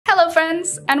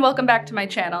friends, and welcome back to my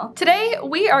channel. Today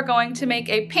we are going to make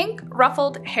a pink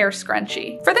ruffled hair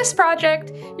scrunchie. For this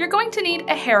project, you're going to need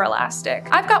a hair elastic.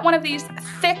 I've got one of these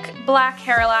thick black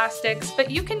hair elastics, but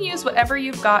you can use whatever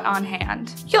you've got on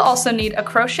hand. You'll also need a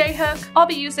crochet hook. I'll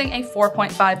be using a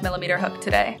 4.5mm hook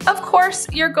today. Of course,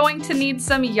 you're going to need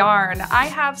some yarn. I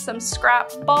have some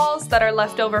scrap balls that are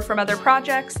left over from other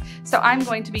projects, so I'm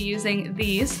going to be using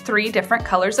these 3 different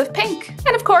colors of pink.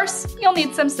 And of course, you'll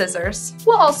need some scissors.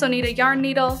 We'll also need a yarn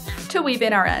needle to weave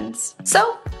in our ends.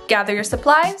 So gather your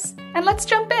supplies and let's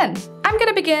jump in. I'm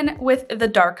gonna begin with the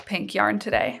dark pink yarn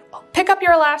today. Pick up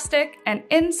your elastic and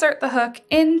insert the hook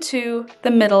into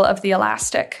the middle of the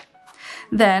elastic.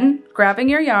 Then, grabbing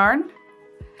your yarn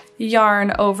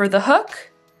over the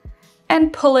hook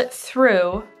and pull it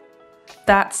through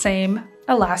that same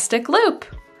elastic loop.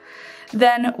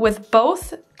 Then with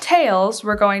both tails,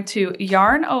 we're going to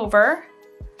yarn over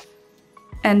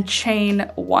and chain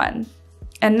 1.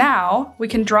 And now we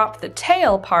can drop the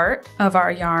tail part of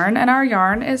our yarn, and our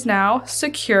yarn is now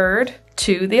secured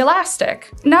to the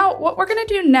elastic. Now what we're gonna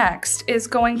do next is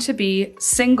going to be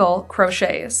single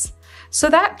crochets.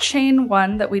 So that chain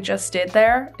 1 that we just did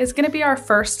there is gonna be our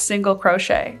first single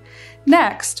crochet.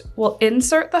 Next, we'll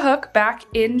insert the hook back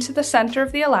into the center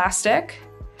of the elastic,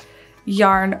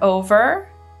 yarn over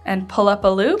and pull up a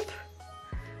loop,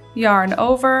 yarn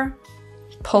over,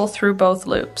 pull through both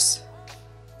loops.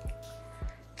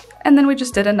 And then we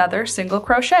just did another single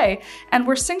crochet, and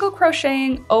we're single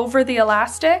crocheting over the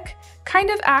elastic, kind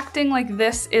of acting like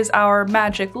this is our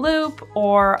magic loop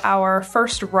or our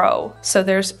first row. So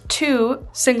there's 2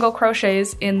 single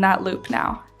crochets in that loop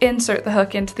now. Insert the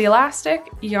hook into the elastic,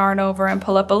 yarn over and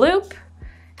pull up a loop,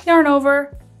 yarn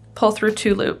over, pull through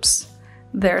 2 loops.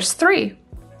 There's 3.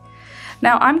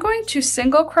 Now I'm going to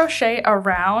single crochet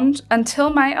around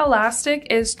until my elastic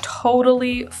is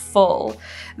totally full.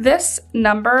 This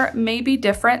number may be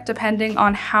different depending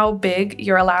on how big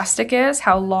your elastic is,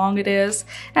 how long it is,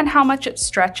 and how much it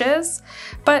stretches,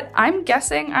 but I'm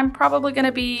guessing I'm probably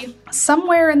gonna be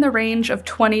somewhere in the range of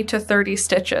 20 to 30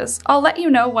 stitches. I'll let you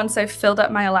know once I've filled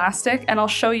up my elastic and I'll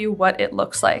show you what it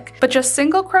looks like. But just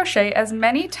single crochet as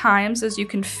many times as you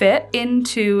can fit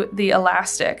into the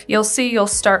elastic. You'll see you'll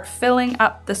start filling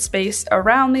up the space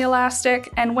around the elastic,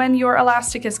 and when your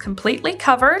elastic is completely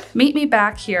covered, meet me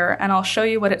back here and I'll show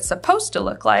you what it's supposed to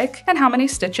look like and how many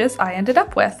stitches I ended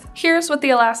up with. Here's what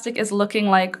the elastic is looking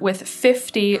like with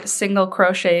 50 single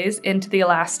crochets into the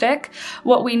elastic.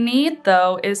 What we need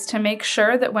though is to make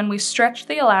sure that when we stretch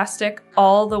the elastic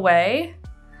all the way,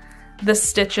 the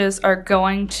stitches are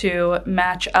going to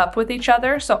match up with each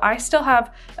other. So I still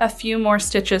have a few more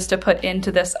stitches to put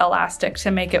into this elastic to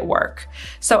make it work.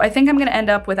 So I think I'm gonna end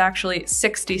up with actually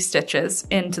 60 stitches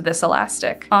into this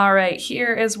elastic. All right,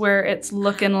 here is where it's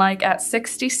looking like at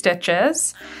 60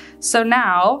 stitches. So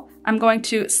now I'm going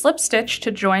to slip stitch to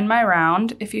join my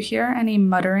round. If you hear any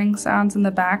muttering sounds in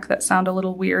the back that sound a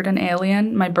little weird and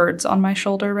alien, my bird's on my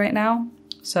shoulder right now.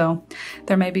 So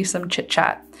there may be some chit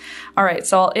chat. All right,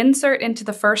 so I'll insert into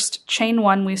the first chain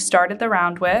 1 we started the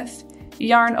round with,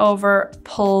 yarn over,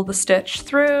 pull the stitch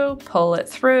through, pull it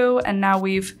through, and now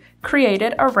we've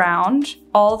created a round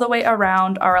all the way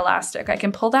around our elastic. I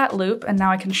can pull that loop and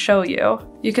now I can show you.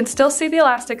 You can still see the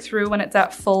elastic through when it's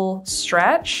at full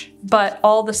stretch, but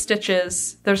all the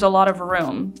stitches, there's a lot of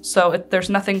room. So there's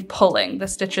nothing pulling. The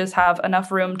stitches have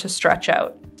enough room to stretch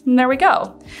out. And there we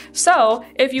go. So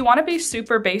if you want to be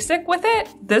super basic with it,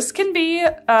 this can be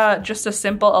just a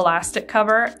simple elastic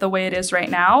cover the way it is right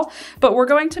now, but we're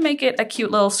going to make it a cute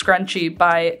little scrunchie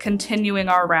by continuing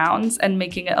our rounds and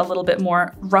making it a little bit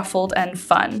more ruffled and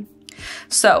fun.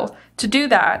 So to do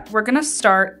that, we're gonna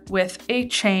start with a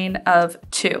chain of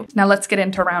 2. Now let's get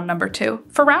into round number 2.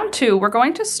 For round 2, we're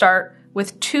going to start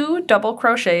with 2 double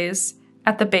crochets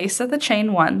at the base of the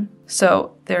chain 1.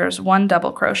 So there's 1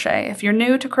 double crochet. If you're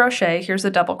new to crochet, here's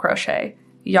a double crochet.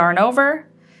 Yarn over,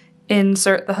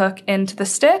 insert the hook into the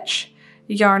stitch,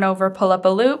 yarn over, pull up a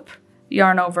loop,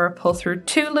 yarn over, pull through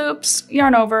 2 loops,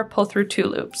 yarn over, pull through 2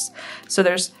 loops. So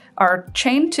there's our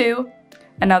chain 2,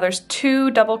 and now there's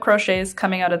 2 double crochets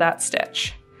coming out of that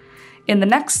stitch. In the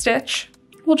next stitch,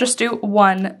 we'll just do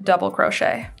 1 double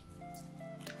crochet.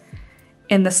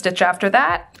 In the stitch after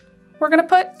that, we're gonna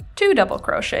put 2 double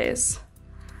crochets.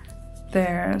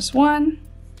 There's 1,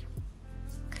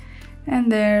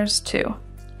 and there's 2.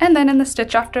 And then in the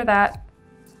stitch after that,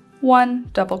 1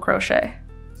 double crochet.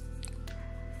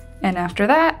 And after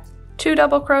that, 2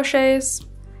 double crochets,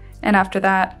 and after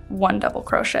that, 1 double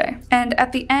crochet. And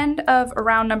at the end of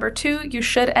round number 2, you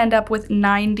should end up with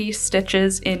 90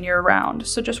 stitches in your round.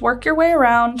 So just work your way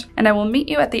around, and I will meet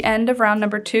you at the end of round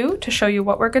number 2 to show you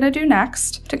what we're gonna do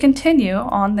next to continue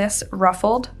on this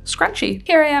ruffled scrunchie.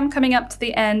 Here I am coming up to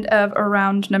the end of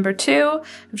round number 2.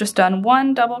 I've just done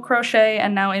 1 double crochet,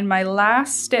 and now in my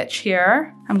last stitch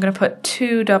here, I'm gonna put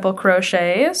 2 double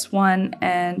crochets, 1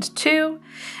 and 2,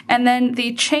 and then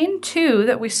the chain 2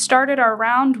 that we started our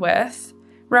round with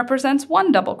represents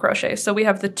 1 double crochet. So we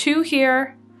have the 2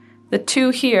 here, the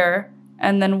 2 here,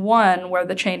 and then 1 where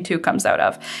the chain 2 comes out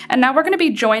of. And now we're gonna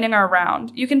be joining our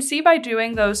round. You can see by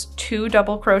doing those 2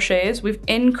 double crochets, we've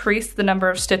increased the number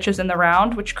of stitches in the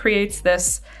round, which creates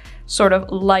this sort of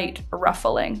light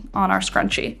ruffling on our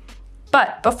scrunchie.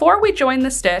 But before we join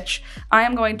the stitch, I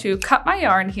am going to cut my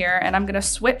yarn here and I'm gonna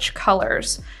switch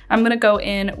colors. I'm gonna go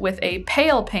in with a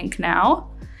pale pink now,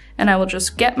 and I will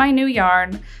just get my new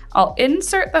yarn. I'll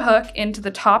insert the hook into the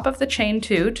top of the chain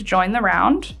 2 to join the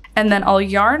round, and then I'll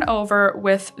yarn over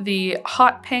with the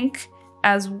hot pink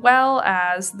as well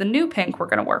as the new pink we're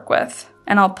gonna work with.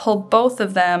 And I'll pull both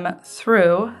of them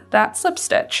through that slip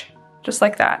stitch, just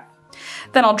like that.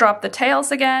 Then I'll drop the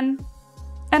tails again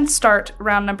and start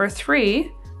round number 3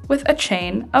 with a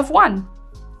chain of 1.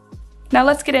 Now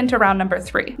let's get into round number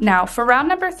 3. Now for round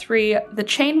number 3, the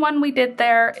chain 1 we did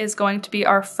there is going to be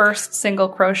our first single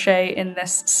crochet in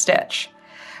this stitch.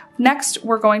 Next,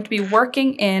 we're going to be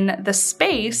working in the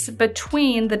space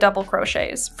between the double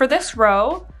crochets. For this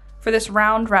row, for this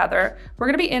round rather, we're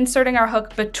gonna be inserting our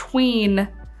hook between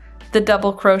the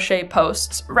double crochet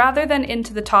posts rather than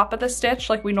into the top of the stitch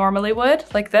like we normally would,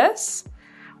 like this.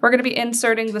 We're gonna be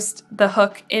inserting the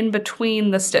hook in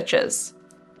between the stitches,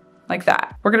 like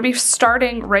that. We're gonna be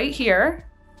starting right here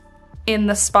in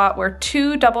the spot where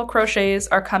 2 double crochets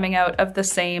are coming out of the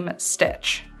same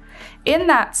stitch. In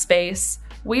that space,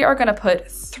 we are gonna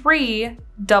put 3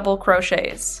 double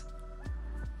crochets.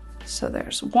 So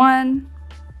there's 1,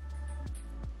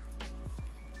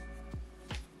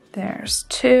 there's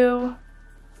 2,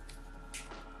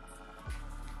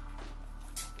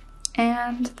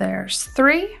 and there's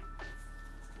 3.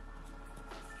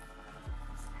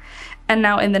 And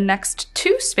now in the next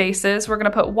 2 spaces, we're gonna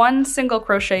put 1 single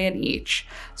crochet in each.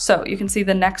 So you can see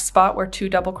the next spot where 2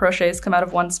 double crochets come out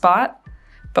of 1 spot,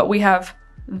 but we have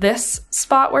this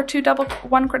spot where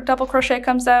 1 double crochet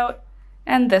comes out,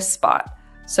 and this spot.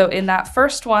 So in that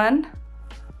first one,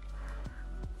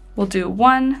 we'll do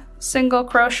 1 single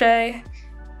crochet.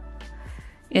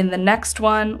 In the next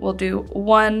one, we'll do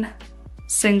 1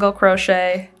 single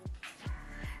crochet.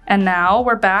 And now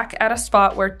we're back at a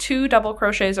spot where 2 double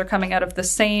crochets are coming out of the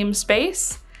same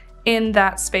space. In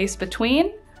that space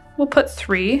between, we'll put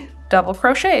 3 double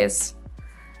crochets.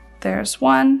 There's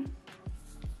 1,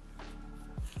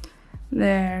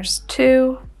 there's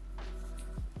 2,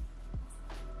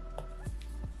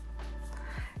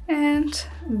 and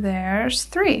there's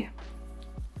 3.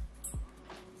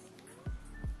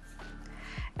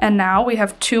 And now we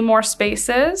have 2 more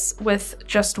spaces with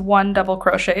just 1 double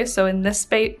crochet. So in this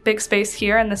big space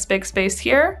here and this big space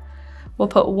here, we'll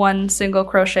put 1 single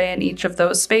crochet in each of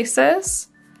those spaces.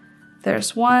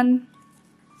 There's 1.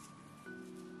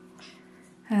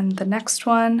 And the next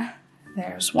one,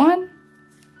 there's 1.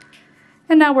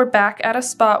 And now we're back at a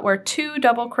spot where 2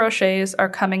 double crochets are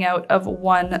coming out of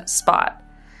 1 spot.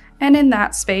 And in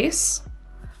that space,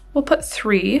 we'll put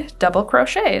 3 double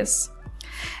crochets.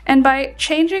 And by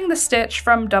changing the stitch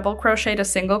from double crochet to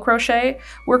single crochet,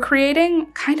 we're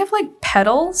creating kind of like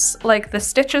petals, like the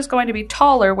stitch is going to be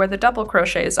taller where the double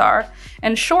crochets are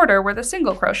and shorter where the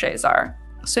single crochets are.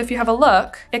 So if you have a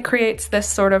look, it creates this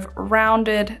sort of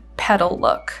rounded petal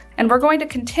look. And we're going to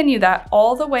continue that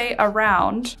all the way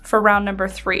around for round number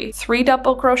 3. 3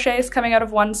 double crochets coming out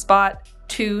of 1 spot,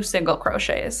 2 single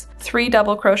crochets, 3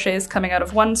 double crochets coming out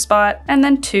of 1 spot, and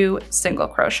then 2 single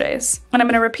crochets. And I'm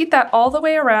going to repeat that all the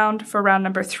way around for round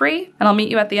number 3, and I'll meet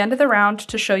you at the end of the round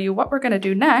to show you what we're going to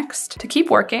do next to keep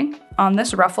working on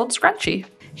this ruffled scrunchie.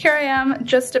 Here I am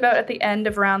just about at the end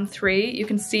of round 3. You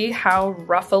can see how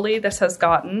ruffly this has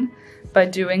gotten by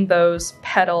doing those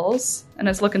petals, and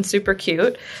it's looking super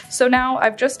cute. So now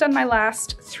I've just done my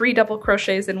last 3 double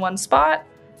crochets in 1 spot.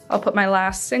 I'll put my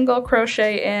last single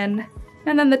crochet in,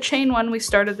 and then the chain 1 we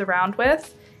started the round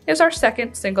with is our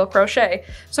second single crochet.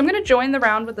 So I'm gonna join the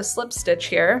round with a slip stitch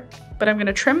here, but I'm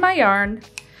gonna trim my yarn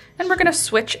and we're gonna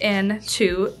switch in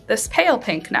to this pale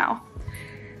pink now.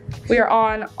 We are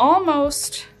on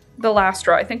almost the last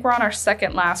row. I think we're on our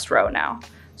second last row now.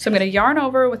 So I'm gonna yarn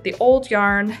over with the old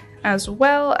yarn as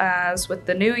well as with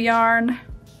the new yarn.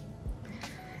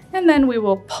 And then we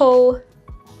will pull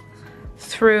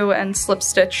through and slip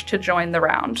stitch to join the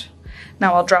round.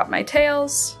 Now I'll drop my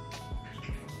tails,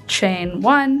 chain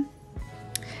 1,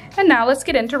 and now let's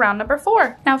get into round number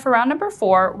 4. Now for round number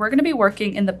 4, we're gonna be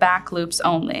working in the back loops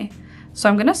only. So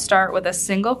I'm gonna start with a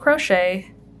single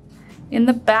crochet in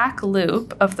the back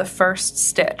loop of the first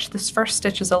stitch. This first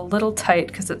stitch is a little tight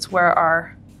because it's where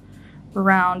our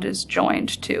round is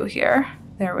joined to here.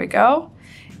 There we go.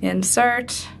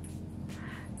 Insert,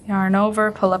 yarn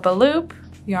over, pull up a loop,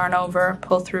 yarn over,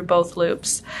 pull through both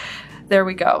loops. There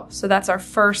we go. So that's our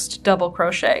first double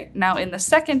crochet. Now in the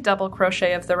second double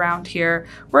crochet of the round here,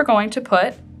 we're going to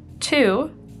put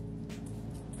 2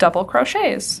 double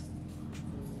crochets.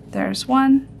 There's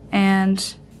 1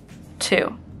 and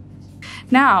 2.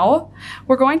 Now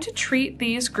we're going to treat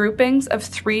these groupings of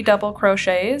 3 double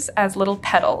crochets as little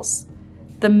petals.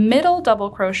 The middle double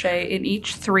crochet in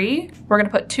each 3, we're gonna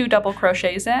put 2 double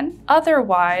crochets in.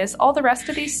 Otherwise, all the rest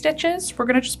of these stitches, we're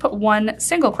gonna just put 1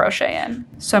 single crochet in.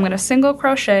 So I'm gonna single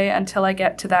crochet until I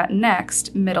get to that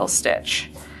next middle stitch.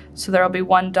 So there'll be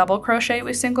 1 double crochet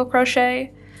with single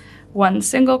crochet, 1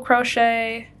 single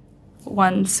crochet,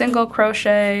 1 single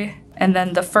crochet, and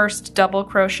then the first double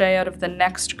crochet out of the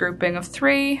next grouping of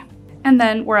 3. And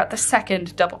then we're at the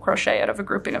second double crochet out of a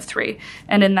grouping of 3.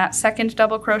 And in that second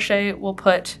double crochet, we'll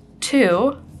put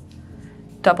 2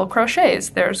 double crochets.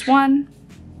 There's 1,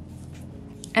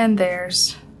 and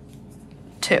there's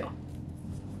 2.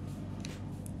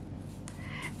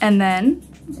 And then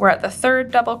we're at the third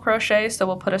double crochet, so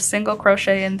we'll put a single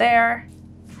crochet in there.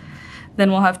 Then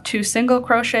we'll have 2 single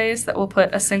crochets that we'll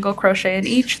put a single crochet in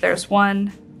each. There's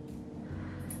 1,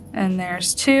 and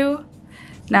there's 2.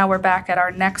 Now we're back at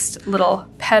our next little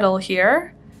petal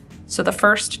here. So the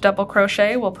first double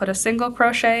crochet, we'll put a single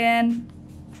crochet in.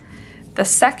 The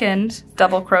second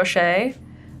double crochet,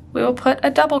 we will put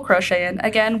a double crochet in.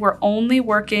 Again, we're only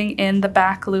working in the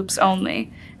back loops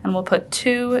only, and we'll put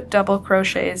 2 double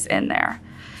crochets in there.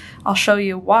 I'll show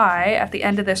you why at the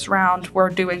end of this round we're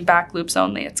doing back loops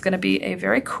only. It's gonna be a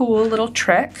very cool little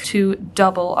trick to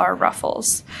double our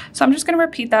ruffles. So I'm just gonna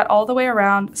repeat that all the way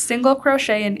around, single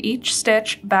crochet in each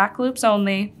stitch, back loops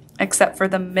only, except for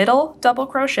the middle double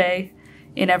crochet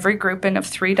in every grouping of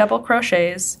 3 double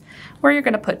crochets, where you're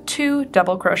gonna put 2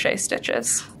 double crochet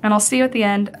stitches. And I'll see you at the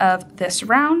end of this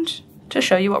round to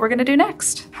show you what we're gonna do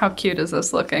next. How cute is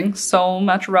this looking? So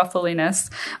much ruffliness.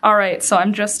 All right, so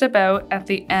I'm just about at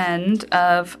the end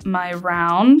of my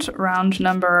round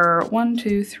number 1,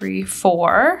 2, 3,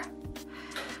 4.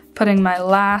 Putting my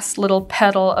last little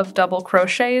petal of double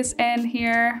crochets in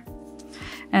here.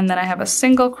 And then I have a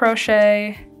single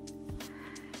crochet,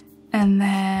 and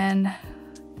then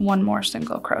 1 more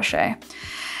single crochet.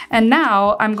 And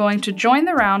now I'm going to join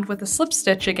the round with a slip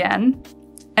stitch again.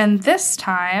 And this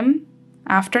time,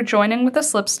 after joining with a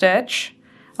slip stitch,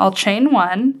 I'll chain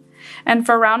 1. And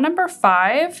for round number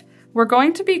 5, we're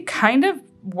going to be kind of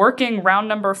working round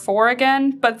number 4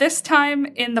 again, but this time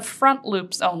in the front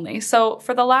loops only. So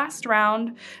for the last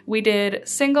round, we did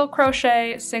single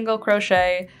crochet,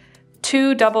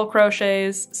 2 double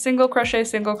crochets, single crochet,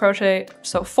 single crochet.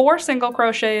 So 4 single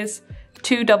crochets,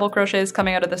 2 double crochets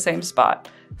coming out of the same spot.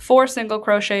 4 single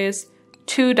crochets,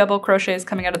 2 double crochets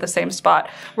coming out of the same spot.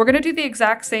 We're gonna do the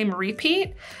exact same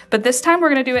repeat, but this time we're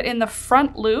gonna do it in the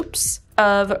front loops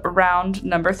of round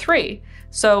number 3.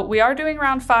 So we are doing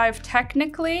round 5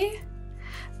 technically,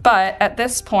 but at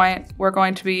this point we're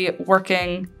going to be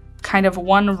working kind of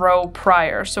 1 row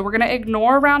prior. So we're gonna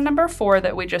ignore round number 4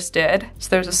 that we just did. So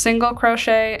there's a single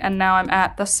crochet, and now I'm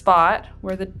at the spot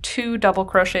where the 2 double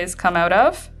crochets come out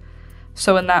of.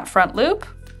 So in that front loop,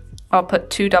 I'll put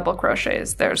 2 double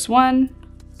crochets. There's 1,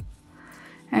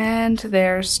 and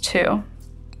there's 2.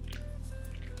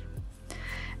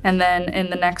 And then in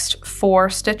the next 4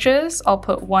 stitches, I'll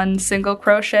put 1 single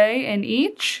crochet in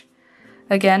each.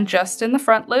 Again, just in the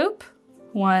front loop.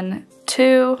 1,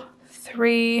 2,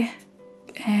 3,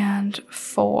 and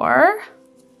 4.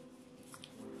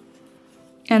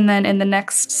 And then in the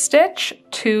next stitch,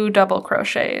 2 double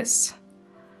crochets.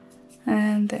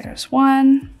 And there's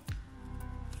 1.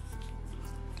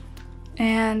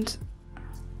 And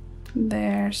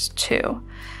there's 2.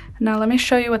 Now let me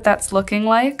show you what that's looking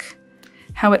like.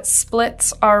 How it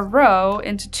splits our row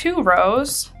into 2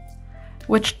 rows,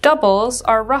 which doubles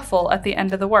our ruffle at the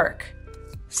end of the work.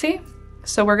 See?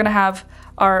 So we're gonna have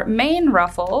our main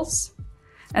ruffles,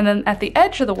 and then at the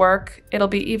edge of the work, it'll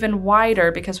be even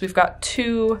wider because we've got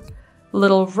 2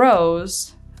 little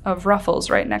rows of ruffles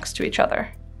right next to each other.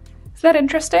 Isn't that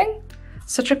interesting?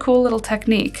 Such a cool little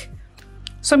technique.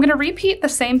 So I'm gonna repeat the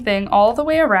same thing all the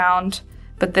way around,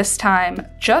 but this time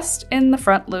just in the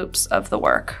front loops of the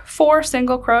work. 4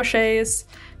 single crochets,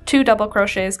 2 double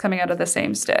crochets coming out of the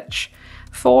same stitch.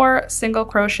 4 single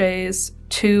crochets,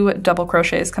 2 double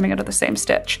crochets coming out of the same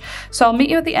stitch. So I'll meet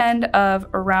you at the end of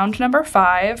round number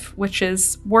 5, which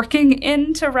is working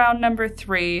into round number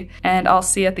 3, and I'll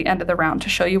see you at the end of the round to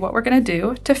show you what we're gonna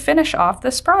do to finish off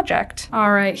this project.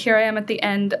 All right, here I am at the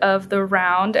end of the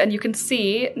round, and you can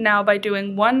see now by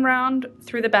doing 1 round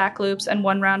through the back loops and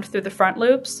 1 round through the front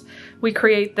loops, we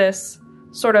create this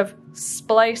sort of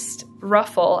spliced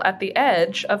ruffle at the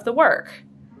edge of the work.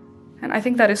 And I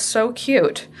think that is so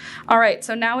cute. All right,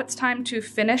 so now it's time to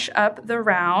finish up the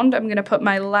round. I'm gonna put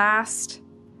my last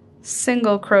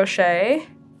single crochet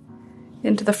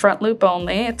into the front loop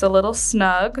only. It's a little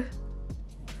snug.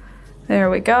 There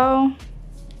we go.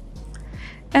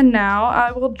 And now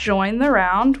I will join the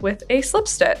round with a slip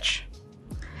stitch.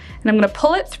 And I'm gonna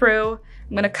pull it through,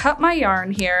 I'm gonna cut my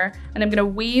yarn here, and I'm gonna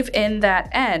weave in that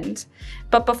end.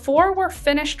 But before we're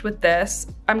finished with this,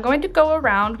 I'm going to go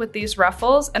around with these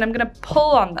ruffles and I'm gonna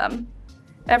pull on them.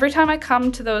 Every time I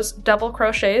come to those double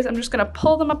crochets, I'm just gonna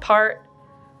pull them apart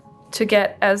to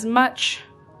get as much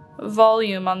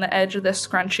volume on the edge of this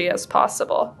scrunchie as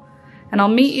possible. And I'll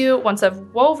meet you once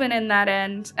I've woven in that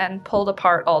end and pulled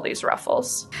apart all these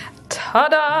ruffles.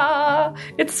 Ta-da!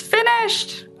 It's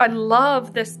finished! I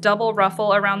love this double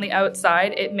ruffle around the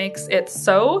outside. It makes it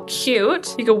so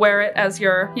cute. You could wear it as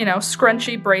your,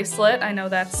 scrunchie bracelet. I know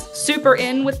that's super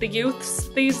in with the youths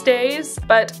these days,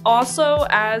 but also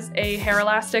as a hair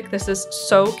elastic, this is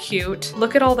so cute.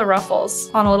 Look at all the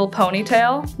ruffles on a little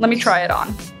ponytail. Let me try it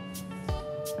on.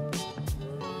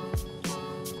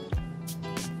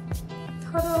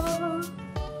 Ta-da!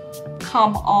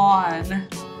 Come on.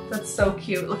 That's so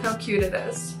cute. Look how cute it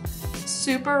is.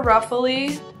 Super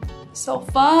ruffly. So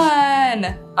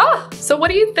fun. So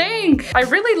what do you think? I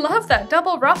really love that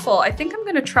double ruffle. I think I'm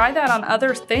gonna try that on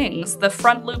other things. The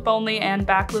front loop only and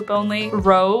back loop only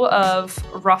row of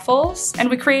ruffles. And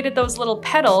we created those little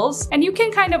petals, and you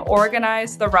can kind of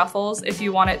organize the ruffles if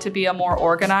you want it to be a more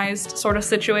organized sort of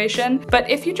situation. But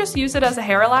if you just use it as a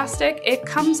hair elastic, it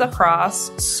comes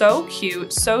across so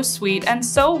cute, so sweet, and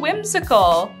so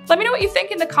whimsical. Let me know what you think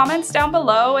in the comments down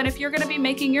below, and if you're gonna be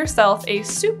making yourself a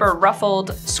super ruffled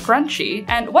scrunchie,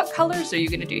 and what colors are you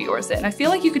gonna do yours in? I feel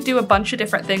like you could do a bunch of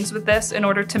different things with this in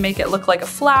order to make it look like a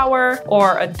flower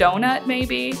or a donut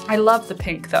maybe. I love the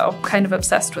pink though. I'm kind of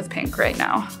obsessed with pink right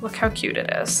now. Look how cute it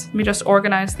is. Let me just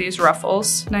organize these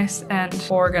ruffles. Nice and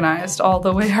organized all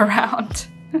the way around.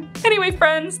 Anyway,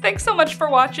 friends, thanks so much for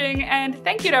watching, and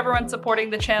thank you to everyone supporting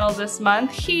the channel this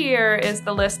month. Here is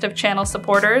the list of channel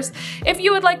supporters. If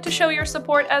you would like to show your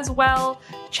support as well,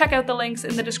 check out the links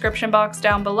in the description box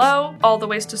down below. All the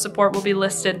ways to support will be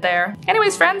listed there.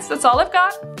 Anyways, friends, that's all I've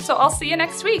got, so I'll see you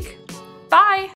next week. Bye!